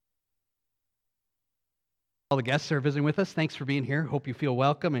All the guests that are visiting with us, thanks for being here. Hope you feel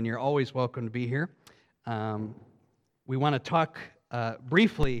welcome, and you're always welcome to be here. We want to talk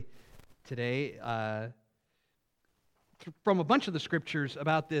briefly today from a bunch of the scriptures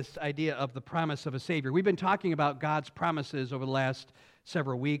about this idea of the promise of a Savior. We've been talking about God's promises over the last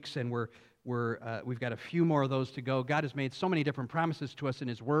several weeks, and we've got a few more of those to go. God has made so many different promises to us in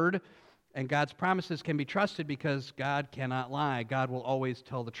His Word, and God's promises can be trusted because God cannot lie. God will always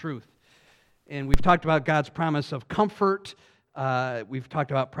tell the truth. And we've talked about God's promise of comfort. We've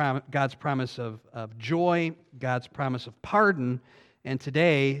talked about God's promise of joy, God's promise of pardon. And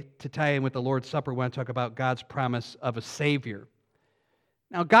today, to tie in with the Lord's Supper, we want to talk about God's promise of a Savior.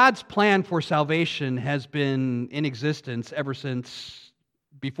 Now, God's plan for salvation has been in existence ever since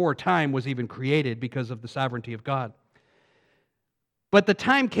before time was even created because of the sovereignty of God. But the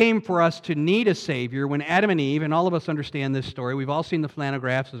time came for us to need a Savior when Adam and Eve, and all of us understand this story, we've all seen the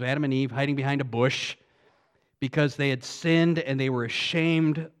flannelgraphs of Adam and Eve hiding behind a bush because they had sinned and they were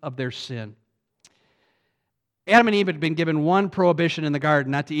ashamed of their sin. Adam and Eve had been given one prohibition in the garden,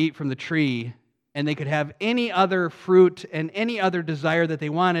 not to eat from the tree, and they could have any other fruit and any other desire that they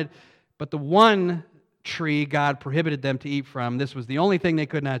wanted, but the one tree God prohibited them to eat from, this was the only thing they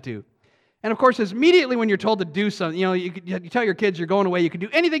could not do. And of course, immediately when you're told to do something, you tell your kids you're going away, you can do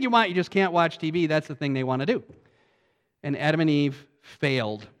anything you want, you just can't watch TV. That's the thing they want to do. And Adam and Eve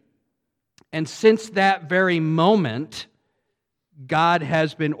failed. And since that very moment, God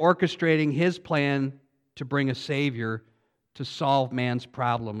has been orchestrating His plan to bring a Savior to solve man's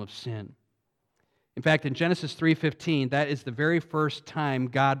problem of sin. In fact, in Genesis 3:15, that is the very first time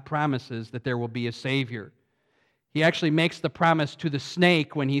God promises that there will be a Savior. He actually makes the promise to the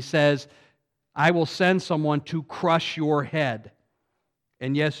snake when He says, I will send someone to crush your head.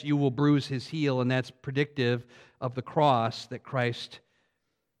 And yes, you will bruise his heel, and that's predictive of the cross that Christ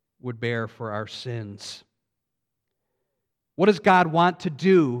would bear for our sins. What does God want to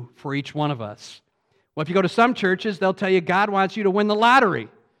do for each one of us? Well, if you go to some churches, they'll tell you God wants you to win the lottery,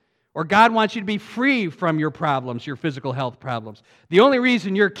 or God wants you to be free from your problems, your physical health problems. The only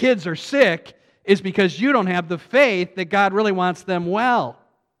reason your kids are sick is because you don't have the faith that God really wants them well.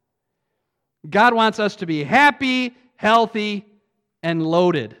 God wants us to be happy, healthy, and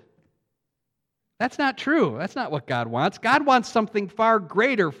loaded. That's not true. That's not what God wants. God wants something far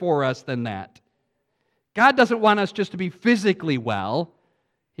greater for us than that. God doesn't want us just to be physically well.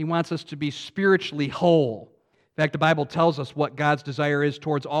 He wants us to be spiritually whole. In fact, the Bible tells us what God's desire is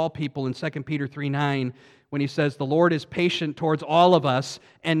towards all people in 2 Peter 3:9 when He says, the Lord is patient towards all of us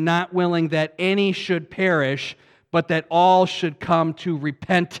and not willing that any should perish, but that all should come to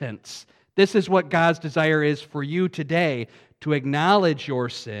repentance. This is what God's desire is for you today, to acknowledge your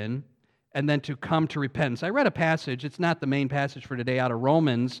sin and then to come to repentance. I read a passage, it's not the main passage for today, out of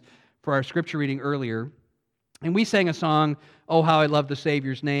Romans for our scripture reading earlier. And we sang a song, Oh, How I Love the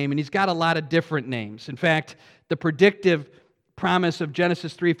Savior's Name, and He's got a lot of different names. In fact, the predictive promise of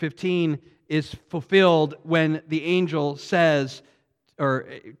Genesis 3:15 is fulfilled when the angel says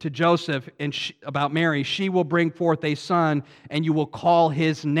to Joseph about Mary, she will bring forth a son, and you will call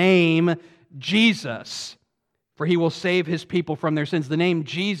his name Jesus, for he will save his people from their sins. The name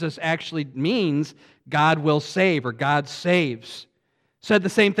Jesus actually means God will save, or God saves. Said the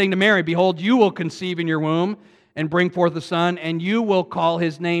same thing to Mary, behold, you will conceive in your womb and bring forth a son, and you will call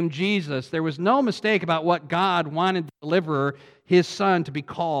his name Jesus. There was no mistake about what God wanted the deliverer, His Son, to be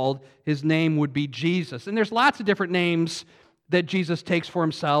called. His name would be Jesus. And there's lots of different names that Jesus takes for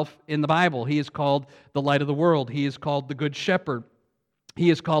Himself in the Bible. He is called the light of the world. He is called the good shepherd. He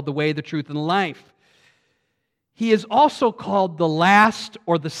is called the way, the truth, and the life. He is also called the last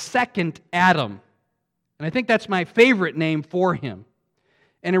or the second Adam. And I think that's my favorite name for Him.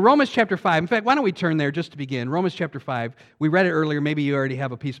 And in Romans chapter 5, in fact, why don't we turn there just to begin? Romans chapter 5, we read it earlier. Maybe you already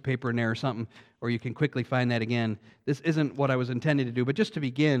have a piece of paper in there or something, or you can quickly find that again. This isn't what I was intending to do, but just to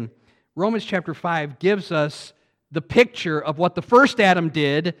begin, Romans chapter 5 gives us the picture of what the first Adam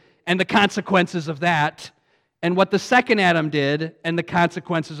did and the consequences of that, and what the second Adam did and the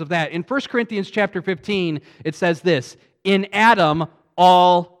consequences of that. In 1 Corinthians chapter 15, it says this, in Adam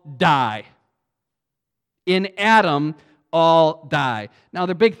all die. In Adam all die. Now,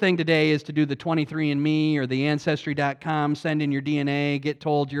 the big thing today is to do the 23andMe or the Ancestry.com, send in your DNA, get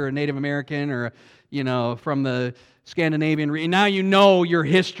told you're a Native American or, from the Scandinavian region. Now you know your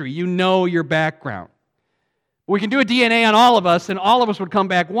history. You know your background. We can do a DNA on all of us, and all of us would come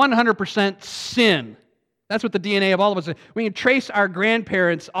back 100% sin. That's what the DNA of all of us is. We can trace our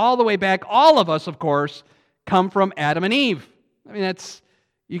grandparents all the way back. All of us, of course, come from Adam and Eve. I mean,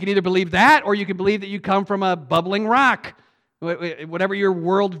 you can either believe that, or you can believe that you come from a bubbling rock, whatever your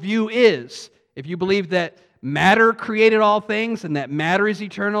worldview is. If you believe that matter created all things and that matter is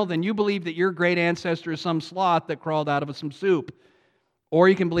eternal, then you believe that your great ancestor is some sloth that crawled out of some soup. Or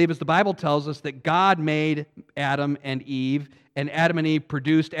you can believe, as the Bible tells us, that God made Adam and Eve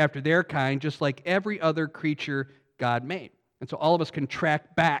produced after their kind, just like every other creature God made. And so all of us can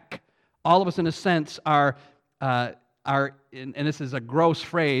track back. All of us, in a sense, are and this is a gross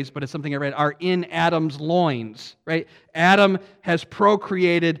phrase, but it's something I read, are in Adam's loins, right? Adam has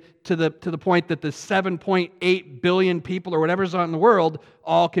procreated to the point that the 7.8 billion people or whatever's on the world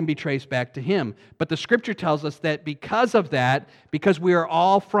all can be traced back to him. But the Scripture tells us that because of that, because we are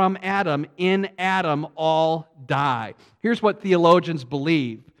all from Adam, in Adam all die. Here's what theologians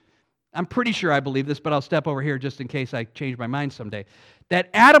believe. I'm pretty sure I believe this, but I'll step over here just in case I change my mind someday. That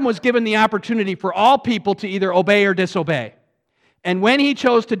Adam was given the opportunity for all people to either obey or disobey. And when he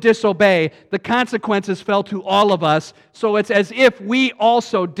chose to disobey, the consequences fell to all of us, so it's as if we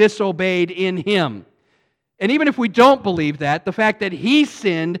also disobeyed in him. And even if we don't believe that, the fact that he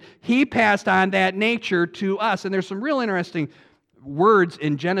sinned, he passed on that nature to us. And there's some real interesting words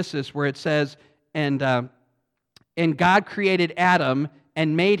in Genesis where it says, and God created Adam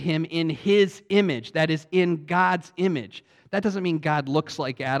and made him in his image, that is, in God's image. That doesn't mean God looks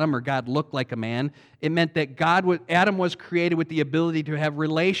like Adam or God looked like a man. It meant that Adam was created with the ability to have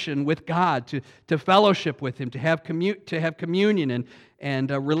relation with God, to fellowship with him, to have communion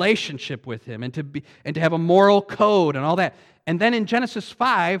and a relationship with him, and to have a moral code and all that. And then in Genesis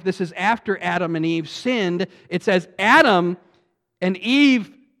 5, this is after Adam and Eve sinned, it says Adam and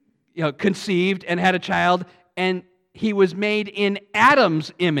Eve conceived and had a child, and he was made in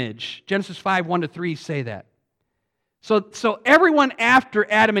Adam's image. Genesis 5, 1-3 say that. So everyone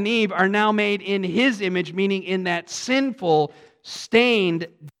after Adam and Eve are now made in his image, meaning in that sinful, stained,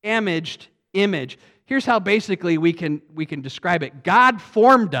 damaged image. Here's how basically we can describe it. God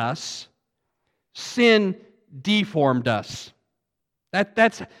formed us, sin deformed us.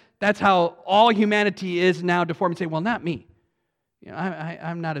 That's how all humanity is now deformed. You say, well, not me.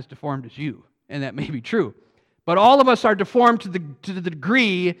 I'm not as deformed as you, and that may be true. But all of us are deformed to the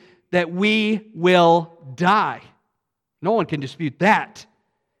degree that we will die. No one can dispute that.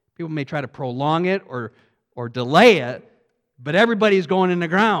 People may try to prolong it or delay it, but everybody's going in the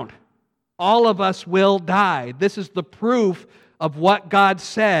ground. All of us will die. This is the proof of what God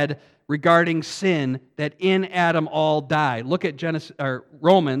said regarding sin, that in Adam all die. Look at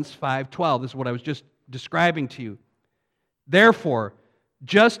Romans 5:12. This is what I was just describing to you. Therefore,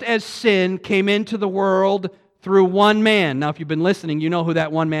 just as sin came into the world through one man. Now, if you've been listening, you know who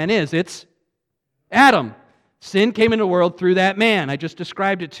that one man is. It's Adam. Sin came into the world through that man. I just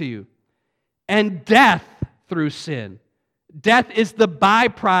described it to you. And death through sin. Death is the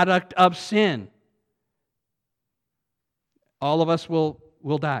byproduct of sin. All of us will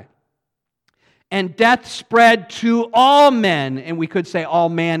die. And death spread to all men, and we could say all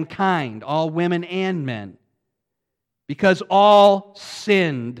mankind, all women and men. Because all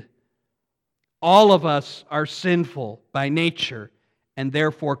sinned. All of us are sinful by nature and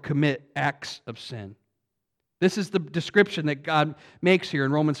therefore commit acts of sin. This is the description that God makes here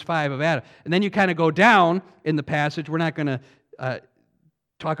in Romans 5 of Adam. And then you kind of go down in the passage. We're not going to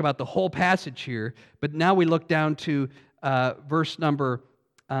talk about the whole passage here, but now we look down to verse number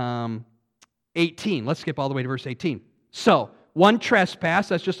 18. Let's skip all the way to verse 18. So, one trespass,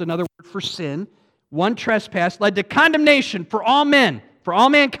 that's just another word for sin. One trespass led to condemnation for all men, for all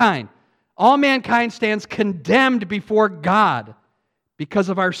mankind. All mankind stands condemned before God because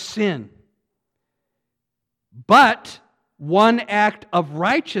of our sin. But one act of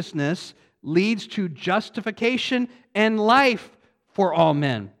righteousness leads to justification and life for all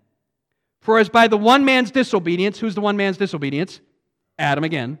men. For as by the one man's disobedience, who's the one man's disobedience? Adam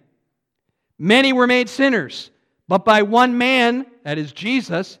again. Many were made sinners, but by one man, that is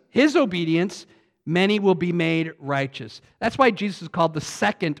Jesus, his obedience, many will be made righteous. That's why Jesus is called the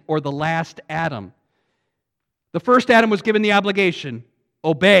second or the last Adam. The first Adam was given the obligation,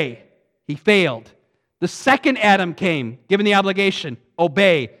 obey. He failed. The second Adam came, given the obligation,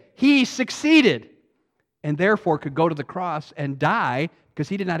 obey. He succeeded, and therefore could go to the cross and die, because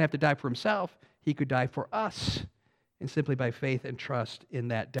he did not have to die for himself. He could die for us. And simply by faith and trust in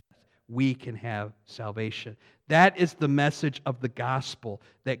that death, we can have salvation. That is the message of the gospel,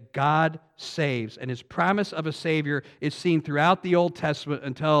 that God saves. And his promise of a Savior is seen throughout the Old Testament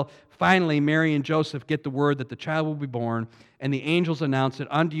until finally Mary and Joseph get the word that the child will be born, and the angels announce that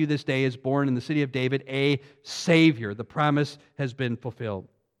unto you this day is born in the city of David a Savior. The promise has been fulfilled.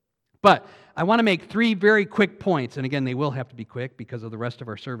 But I want to make three very quick points, and again, they will have to be quick because of the rest of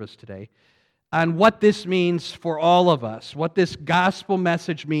our service today, on what this means for all of us, what this gospel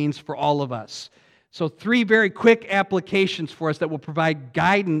message means for all of us. So 3 very quick applications for us that will provide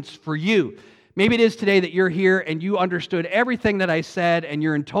guidance for you. Maybe it is today that you're here and you understood everything that I said and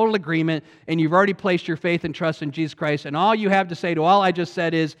you're in total agreement and you've already placed your faith and trust in Jesus Christ, and all you have to say to all I just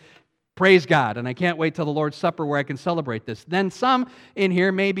said is, praise God, and I can't wait till the Lord's Supper where I can celebrate this. Then some in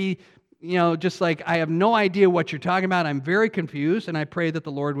here may be, just like, I have no idea what you're talking about. I'm very confused, and I pray that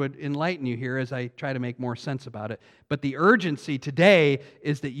the Lord would enlighten you here as I try to make more sense about it. But the urgency today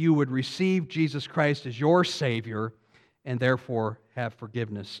is that you would receive Jesus Christ as your Savior and therefore have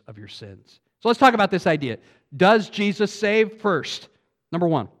forgiveness of your sins. So let's talk about this idea. Does Jesus save? First, number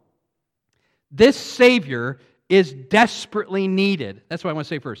 1, this Savior is desperately needed. That's what I want to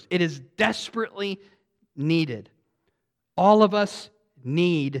say first. It is desperately needed. All of us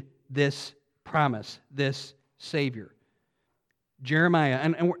need this promise, this Savior. Jeremiah,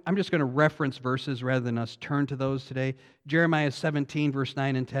 and I'm just going to reference verses rather than us turn to those today. Jeremiah 17, verse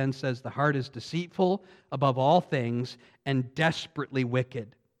 9 and 10 says, "The heart is deceitful above all things and desperately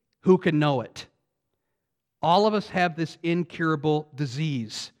wicked. Who can know it?" All of us have this incurable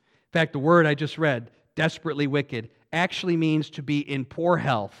disease. In fact, the word I just read, desperately wicked, actually means to be in poor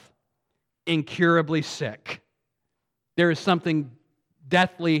health, incurably sick. There is something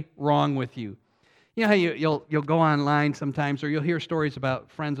deathly wrong with you. You know how you'll go online sometimes, or you'll hear stories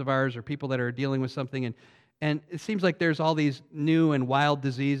about friends of ours or people that are dealing with something, and it seems like there's all these new and wild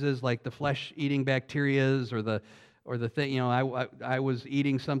diseases like the flesh-eating bacterias or the thing. I was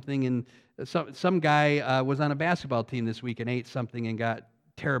eating something, and some guy was on a basketball team this week and ate something and got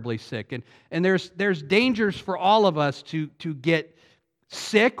terribly sick. And there's dangers for all of us to get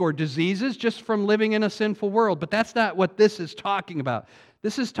sick or diseases just from living in a sinful world. But that's not what this is talking about.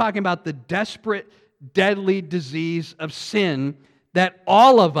 This is talking about the desperate, deadly disease of sin that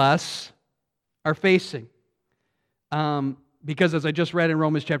all of us are facing. Because as I just read in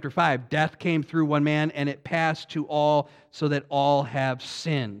Romans chapter 5, death came through one man and it passed to all so that all have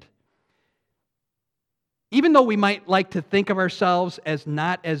sinned. Even though we might like to think of ourselves as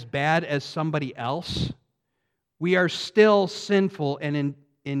not as bad as somebody else, we are still sinful and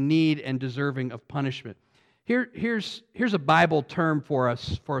in need and deserving of punishment. Here's a Bible term for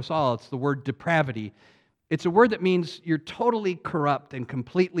us all. It's the word depravity. It's a word that means you're totally corrupt and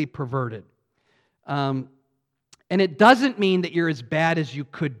completely perverted. And it doesn't mean that you're as bad as you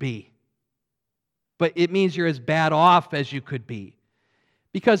could be, but it means you're as bad off as you could be.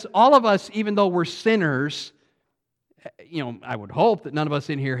 Because all of us, even though we're sinners, I would hope that none of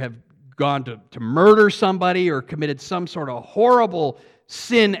us in here have gone to murder somebody or committed some sort of horrible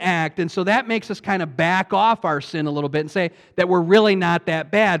sin act. And so that makes us kind of back off our sin a little bit and say that we're really not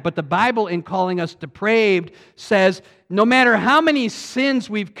that bad. But the Bible, in calling us depraved, says no matter how many sins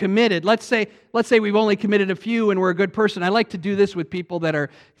we've committed, let's say we've only committed a few and we're a good person. I like to do this with people that are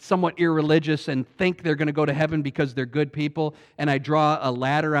somewhat irreligious and think they're going to go to heaven because they're good people. And I draw a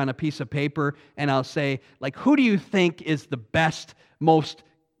ladder on a piece of paper and I'll say, who do you think is the best, most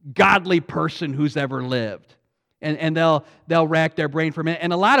godly person who's ever lived? And they'll rack their brain for a minute.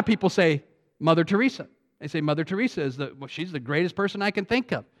 And a lot of people say, Mother Teresa. They say Mother Teresa she's the greatest person I can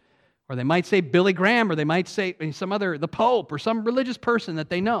think of. Or they might say Billy Graham, or they might say the Pope, or some religious person that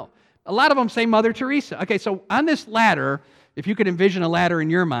they know. A lot of them say Mother Teresa. Okay, so on this ladder, if you could envision a ladder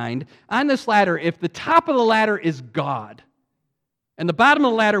in your mind, on this ladder, if the top of the ladder is God, and the bottom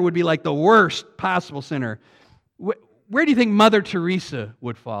of the ladder would be like the worst possible sinner, where do you think Mother Teresa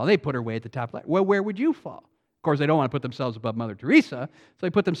would fall? They put her way at the top of the ladder. Well, where would you fall? Of course, they don't want to put themselves above Mother Teresa, so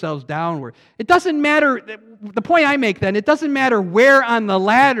they put themselves downward. It doesn't matter, the point I make then, it doesn't matter where on the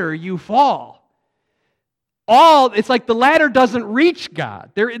ladder you fall. It's like the ladder doesn't reach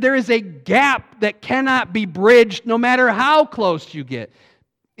God. There is a gap that cannot be bridged no matter how close you get.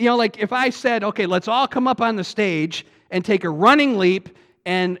 If I said, okay, let's all come up on the stage and take a running leap,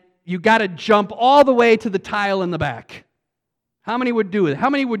 and you got to jump all the way to the tile in the back. How many would do it? How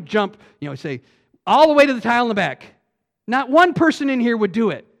many would jump, say, all the way to the tile in the back? Not one person in here would do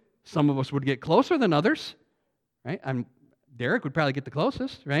it. Some of us would get closer than others, right? Derek would probably get the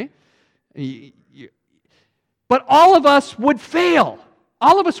closest, right? But all of us would fail.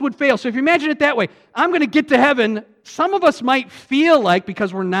 All of us would fail. So if you imagine it that way, I'm going to get to heaven. Some of us might feel like,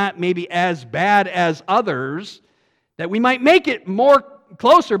 because we're not maybe as bad as others, that we might make it more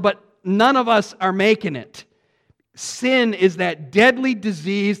closer, but none of us are making it. Sin is that deadly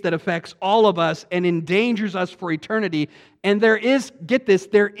disease that affects all of us and endangers us for eternity. And there is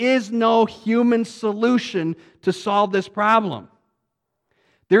no human solution to solve this problem.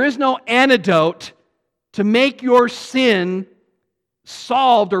 There is no antidote to make your sin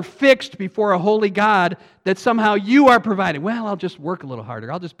solved or fixed before a holy God that somehow you are providing. Well, I'll just work a little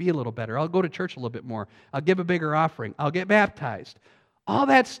harder. I'll just be a little better. I'll go to church a little bit more. I'll give a bigger offering. I'll get baptized. All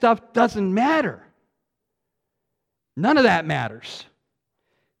that stuff doesn't matter. None of that matters.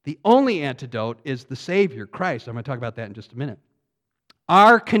 The only antidote is the Savior, Christ. I'm going to talk about that in just a minute.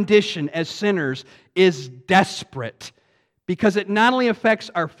 Our condition as sinners is desperate because it not only affects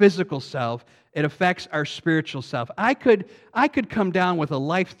our physical self, it affects our spiritual self. I could come down with a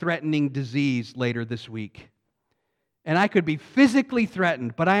life-threatening disease later this week, and I could be physically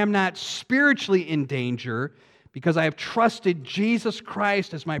threatened, but I am not spiritually in danger because I have trusted Jesus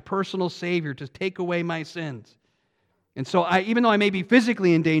Christ as my personal Savior to take away my sins. And so even though I may be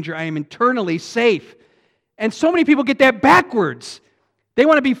physically in danger, I am internally safe. And so many people get that backwards. They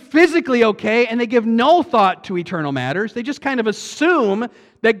want to be physically okay, and they give no thought to eternal matters. They just kind of assume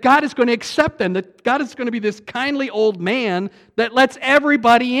that God is going to accept them, that God is going to be this kindly old man that lets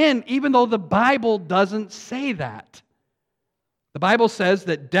everybody in, even though the Bible doesn't say that. The Bible says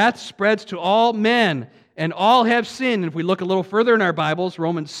that death spreads to all men, and all have sinned. If we look a little further in our Bibles,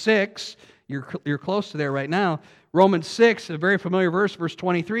 Romans 6, you're close to there right now. Romans 6, a very familiar verse, verse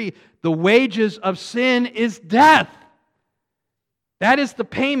 23, the wages of sin is death. That is the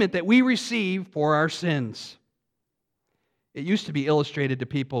payment that we receive for our sins. It used to be illustrated to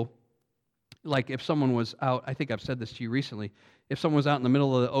people like if someone was out, I think I've said this to you recently, if someone was out in the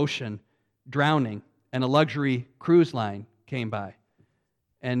middle of the ocean drowning and a luxury cruise line came by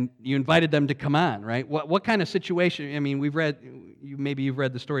and you invited them to come on, right? What kind of situation? I mean, maybe you've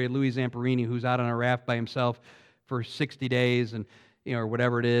read the story of Louis Zamperini, who's out on a raft by himself for 60 days and or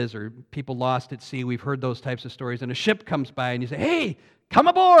whatever it is, or people lost at sea. We've heard those types of stories. And a ship comes by and you say, hey, come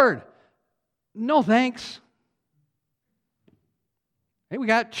aboard. No, thanks. Hey, we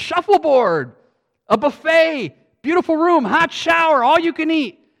got shuffleboard, a buffet, beautiful room, hot shower, all you can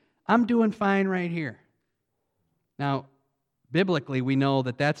eat. I'm doing fine right here. Now, biblically, we know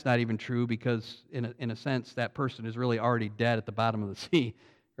that that's not even true because, in a sense, that person is really already dead at the bottom of the sea,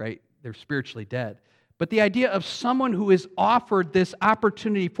 right? They're spiritually dead. But the idea of someone who is offered this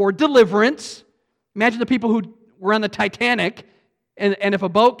opportunity for deliverance, imagine the people who were on the Titanic, and if a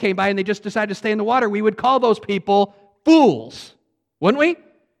boat came by and they just decided to stay in the water, we would call those people fools, wouldn't we?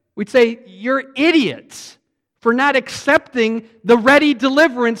 We'd say, you're idiots for not accepting the ready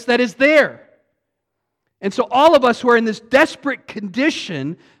deliverance that is there. And so all of us who are in this desperate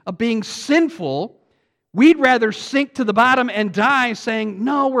condition of being sinful, we'd rather sink to the bottom and die saying,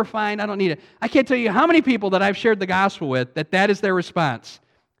 no, we're fine, I don't need it. I can't tell you how many people that I've shared the gospel with that is their response.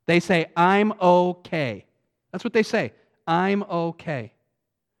 They say, I'm okay. That's what they say. I'm okay.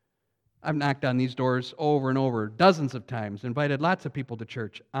 I've knocked on these doors over and over dozens of times, invited lots of people to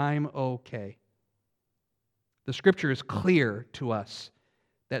church. I'm okay. The Scripture is clear to us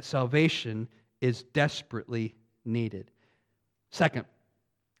that salvation is desperately needed. Second,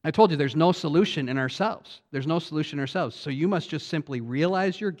 I told you there's no solution in ourselves. There's no solution in ourselves. So you must just simply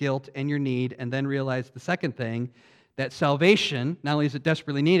realize your guilt and your need, and then realize the second thing, that salvation, not only is it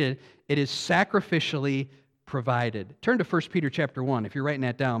desperately needed, it is sacrificially provided. Turn to 1 Peter chapter 1 if you're writing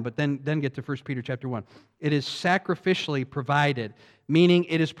that down, but then get to 1 Peter chapter 1. It is sacrificially provided, meaning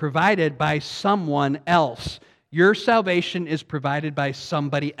it is provided by someone else. Your salvation is provided by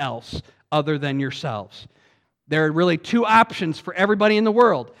somebody else other than yourselves. There are really two options for everybody in the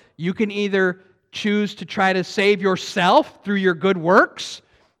world. You can either choose to try to save yourself through your good works,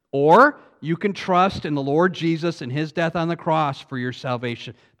 or you can trust in the Lord Jesus and His death on the cross for your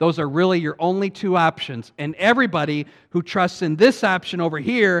salvation. Those are really your only two options. And everybody who trusts in this option over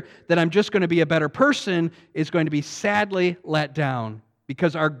here, that I'm just going to be a better person, is going to be sadly let down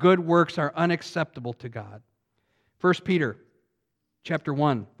because our good works are unacceptable to God. 1 Peter chapter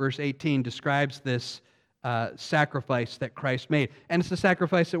 1, verse 18 describes this sacrifice that Christ made. And it's the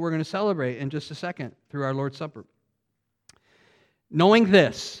sacrifice that we're going to celebrate in just a second through our Lord's Supper. Knowing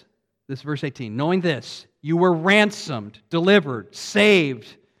this verse 18, knowing this, you were ransomed, delivered,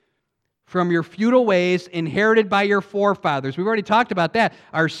 saved from your futile ways inherited by your forefathers. We've already talked about that.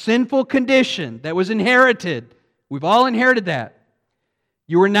 Our sinful condition that was inherited. We've all inherited that.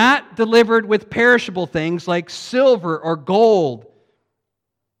 You were not delivered with perishable things like silver or gold,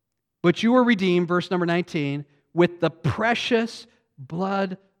 but you were redeemed, verse number 19, with the precious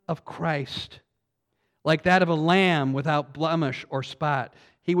blood of Christ, like that of a lamb without blemish or spot.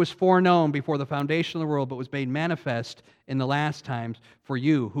 He was foreknown before the foundation of the world, but was made manifest in the last times for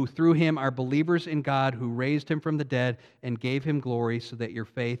you, who through Him are believers in God, who raised Him from the dead and gave Him glory, so that your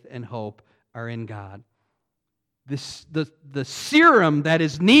faith and hope are in God. The serum that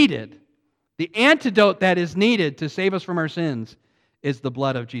is needed, the antidote that is needed to save us from our sins, is the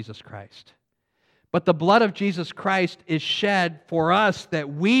blood of Jesus Christ. But the blood of Jesus Christ is shed for us that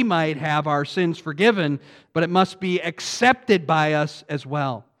we might have our sins forgiven, but it must be accepted by us as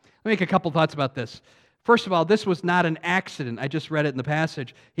well. Let me make a couple thoughts about this. First of all, this was not an accident. I just read it in the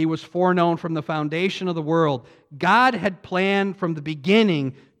passage. He was foreknown from the foundation of the world. God had planned from the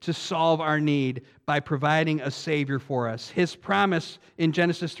beginning to solve our need by providing a Savior for us. His promise in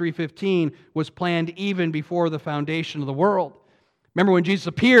Genesis 3:15 was planned even before the foundation of the world. Remember when Jesus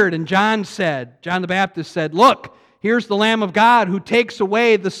appeared and John the Baptist said, "Look, here's the Lamb of God who takes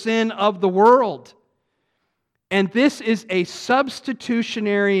away the sin of the world." And this is a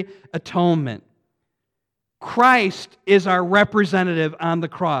substitutionary atonement. Christ is our representative on the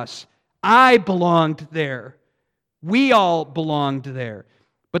cross. I belonged there. We all belonged there.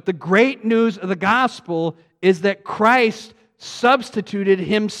 But the great news of the gospel is that Christ substituted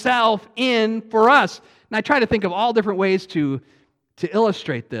himself in for us. And I try to think of all different ways to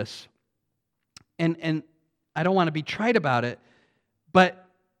illustrate this. And I don't want to be trite about it, but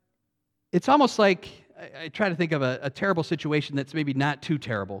it's almost like I try to think of a terrible situation that's maybe not too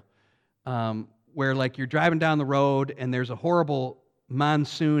terrible, where like you're driving down the road and there's a horrible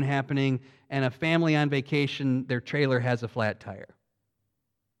monsoon happening and a family on vacation, their trailer has a flat tire.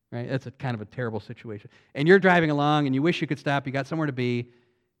 Right? That's a kind of a terrible situation. And you're driving along and you wish you could stop, you got somewhere to be,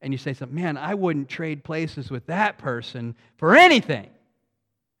 and you say something, "Man, I wouldn't trade places with that person for anything."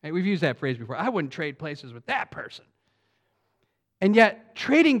 Right? We've used that phrase before. I wouldn't trade places with that person. And yet,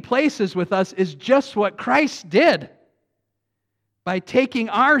 trading places with us is just what Christ did by taking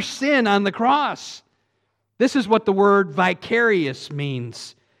our sin on the cross. This is what the word vicarious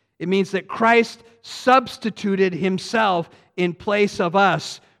means. It means that Christ substituted himself in place of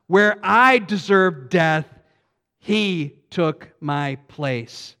us. Where I deserved death, he took my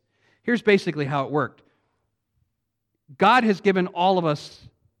place. Here's basically how it worked. God has given all of us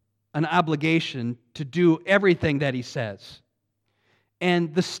an obligation to do everything that he says.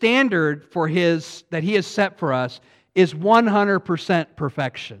 And the standard for that he has set for us is 100%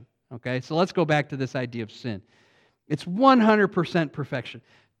 perfection. Okay, so let's go back to this idea of sin. It's 100% perfection.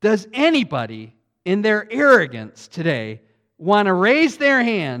 Does anybody in their arrogance today want to raise their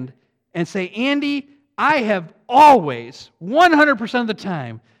hand and say, "Andy, I have always, 100% of the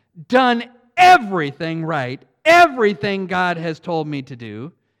time, done everything right, everything God has told me to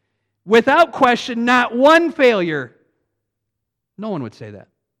do, without question, not one failure"? No one would say that.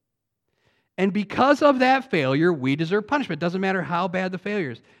 And because of that failure, we deserve punishment. It doesn't matter how bad the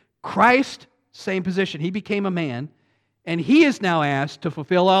failure is. Christ, same position. He became a man, and he is now asked to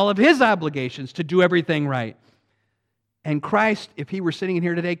fulfill all of his obligations to do everything right. And Christ, if he were sitting in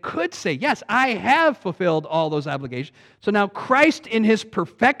here today, could say, "Yes, I have fulfilled all those obligations." So now Christ in his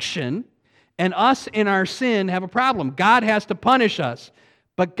perfection and us in our sin have a problem. God has to punish us.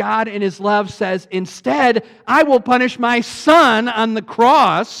 But God in his love says, "Instead, I will punish my son on the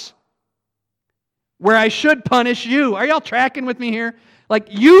cross where I should punish you." Are y'all tracking with me here? Like,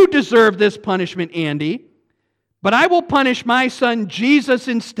 you deserve this punishment, Andy, but I will punish my son Jesus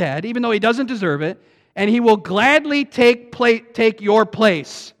instead, even though he doesn't deserve it. And he will gladly take your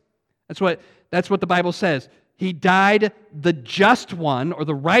place. That's what the Bible says. He died, the just one, or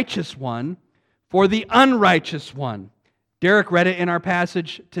the righteous one, for the unrighteous one. Derek read it in our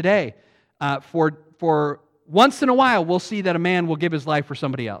passage today. For once in a while, we'll see that a man will give his life for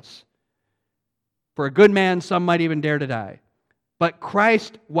somebody else. For a good man, some might even dare to die. But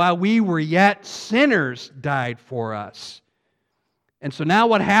Christ, while we were yet sinners, died for us. And so now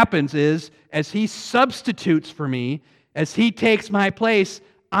what happens is, as he substitutes for me, as he takes my place,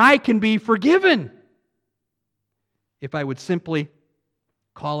 I can be forgiven. If I would simply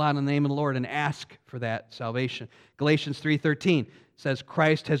call out in the name of the Lord and ask for that salvation. Galatians 3:13 says,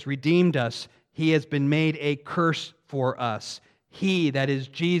 "Christ has redeemed us. He has been made a curse for us. He," that is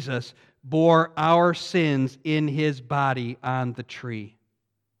Jesus, "bore our sins in his body on the tree."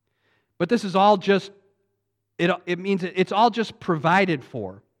 But this is all just It means it's all just provided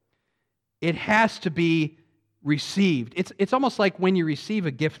for. It has to be received. It's almost like when you receive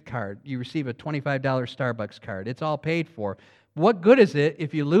a gift card. You receive a $25 Starbucks card. It's all paid for. What good is it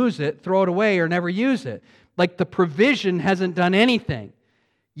if you lose it, throw it away, or never use it? Like the provision hasn't done anything.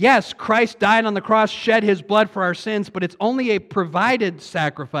 Yes, Christ died on the cross, shed his blood for our sins, but it's only a provided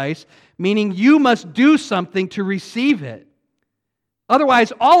sacrifice, meaning you must do something to receive it.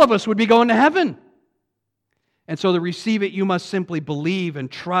 Otherwise, all of us would be going to heaven. And so to receive it, you must simply believe and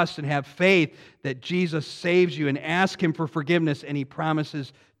trust and have faith that Jesus saves you and ask him for forgiveness, and he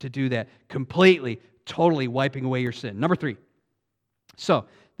promises to do that completely, totally wiping away your sin. Number 3. So,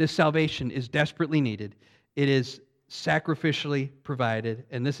 this salvation is desperately needed. It is sacrificially provided,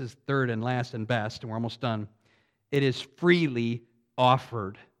 and this is third and last and best, and we're almost done. It is freely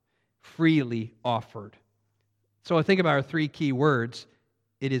offered. Freely offered. So I think about our three key words.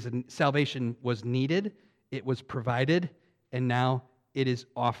 Salvation was needed, it was provided, and now it is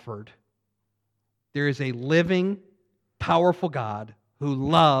offered. There is a living, powerful God who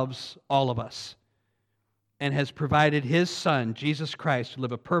loves all of us and has provided His Son, Jesus Christ, to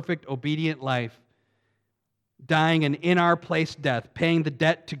live a perfect, obedient life, dying an in our place death, paying the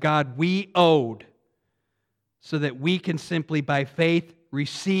debt to God we owed, so that we can simply, by faith,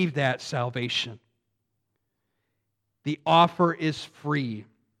 receive that salvation. The offer is free.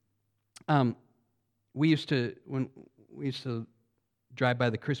 We used to drive by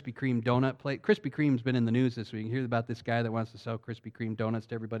the Krispy Kreme donut place. Krispy Kreme's been in the news this week. You hear about this guy that wants to sell Krispy Kreme donuts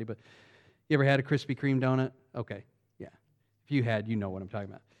to everybody, but you ever had a Krispy Kreme donut? Okay, yeah. If you had, you know what I'm talking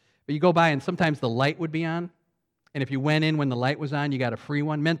about. But you go by and sometimes the light would be on, and if you went in when the light was on, you got a free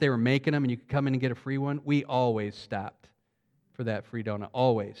one. Meant they were making them and you could come in and get a free one. We always stopped for that free donut,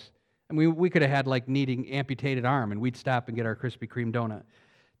 always. And we could have had like needing amputated arm, and we'd stop and get our Krispy Kreme donut.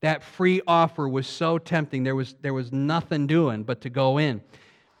 That free offer was so tempting. There was nothing doing but to go in.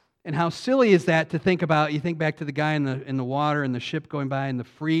 And how silly is that to think about? You think back to the guy in the water and the ship going by and the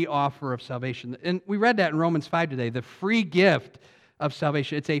free offer of salvation. And we read that in Romans 5 today. The free gift of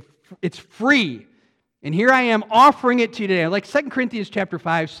salvation. It's free. And here I am offering it to you today. Like 2 Corinthians chapter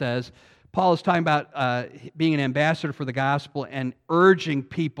 5 says, Paul is talking about being an ambassador for the gospel and urging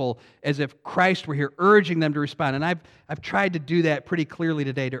people as if Christ were here, urging them to respond. And I've tried to do that pretty clearly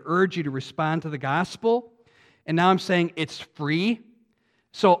today, to urge you to respond to the gospel. And now I'm saying it's free.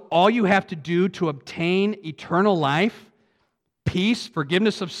 So all you have to do to obtain eternal life, peace,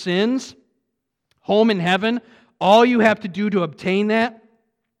 forgiveness of sins, home in heaven, all you have to do to obtain that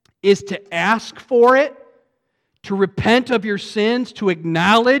is to ask for it, to repent of your sins, to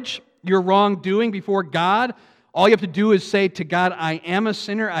acknowledge your wrongdoing before God. All you have to do is say to God, I am a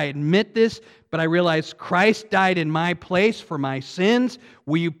sinner, I admit this, but I realize Christ died in my place for my sins.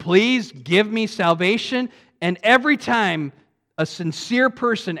 Will you please give me salvation? And every time a sincere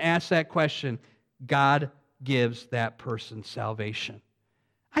person asks that question, God gives that person salvation.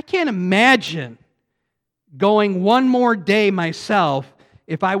 I can't imagine going one more day myself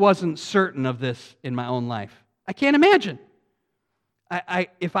if I wasn't certain of this in my own life. I can't imagine.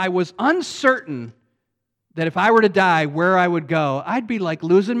 If I was uncertain that if I were to die, where I would go, I'd be like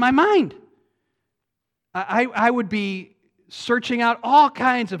losing my mind. I would be searching out all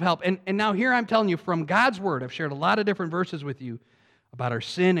kinds of help. And now here I'm telling you from God's Word, I've shared a lot of different verses with you about our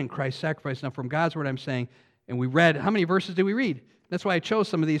sin and Christ's sacrifice. Now from God's Word I'm saying, and we read, how many verses did we read? That's why I chose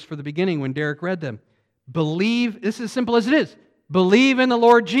some of these for the beginning when Derek read them. Believe, this is as simple as it is, believe in the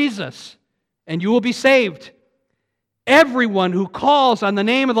Lord Jesus, and you will be saved. Everyone who calls on the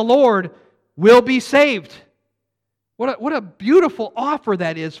name of the Lord will be saved. What a beautiful offer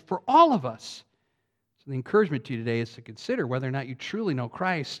that is for all of us. So the encouragement to you today is to consider whether or not you truly know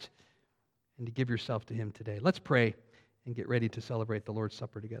Christ and to give yourself to Him today. Let's pray and get ready to celebrate the Lord's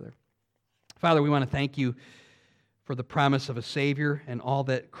Supper together. Father, we want to thank you for the promise of a Savior and all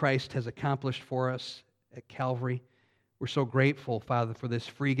that Christ has accomplished for us at Calvary. We're so grateful, Father, for this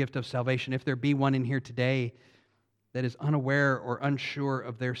free gift of salvation. If there be one in here today that is unaware or unsure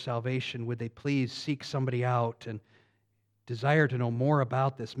of their salvation, would they please seek somebody out and desire to know more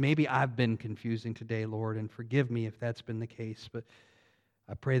about this? Maybe I've been confusing today, Lord, and forgive me if that's been the case, but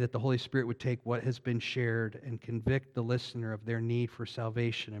I pray that the Holy Spirit would take what has been shared and convict the listener of their need for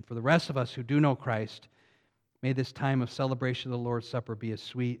salvation. And for the rest of us who do know Christ, may this time of celebration of the Lord's Supper be a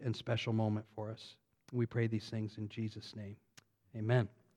sweet and special moment for us. We pray these things in Jesus' name. Amen.